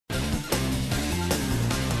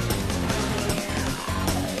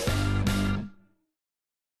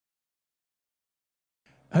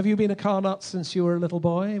Have you been a car nut since you were a little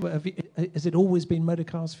boy? Has it always been motor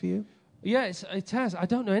cars for you? Yeah, it has. I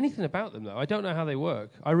don't know anything about them, though. I don't know how they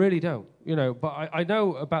work. I really don't. But I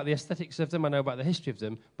know about the aesthetics of them. I know about the history of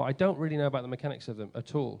them. But I don't really know about the mechanics of them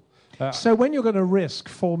at all. So when you're going to risk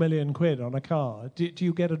 £4 million on a car, do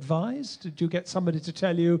you get advised? Do you get somebody to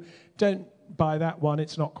tell you, don't buy that one,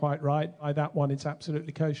 it's not quite right. Buy that one, it's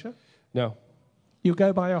absolutely kosher? No. You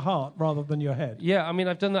go by your heart rather than your head? Yeah, I mean,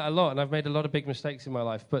 I've done that a lot, and I've made a lot of big mistakes in my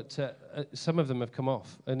life, but some of them have come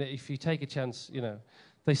off. And if you take a chance,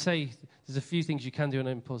 they say there's a few things you can do on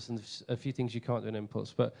impulse and a few things you can't do on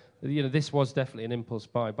impulse. But, this was definitely an impulse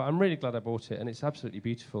buy. But I'm really glad I bought it, and it's absolutely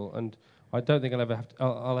beautiful. And I don't think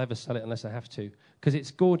I'll ever sell it unless I have to, because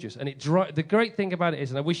it's gorgeous. And the great thing about it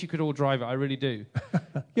is, and I wish you could all drive it, I really do.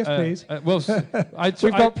 Yes, please.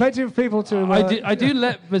 We've got plenty of people to... I do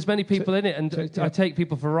let as many people in it, and I take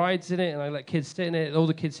people for rides in it, and I let kids sit in it. All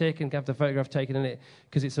the kids here can have the photograph taken in it,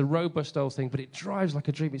 because it's a robust old thing, but it drives like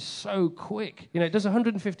a dream. It's so quick. It does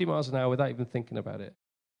 150 miles an hour without even thinking about it.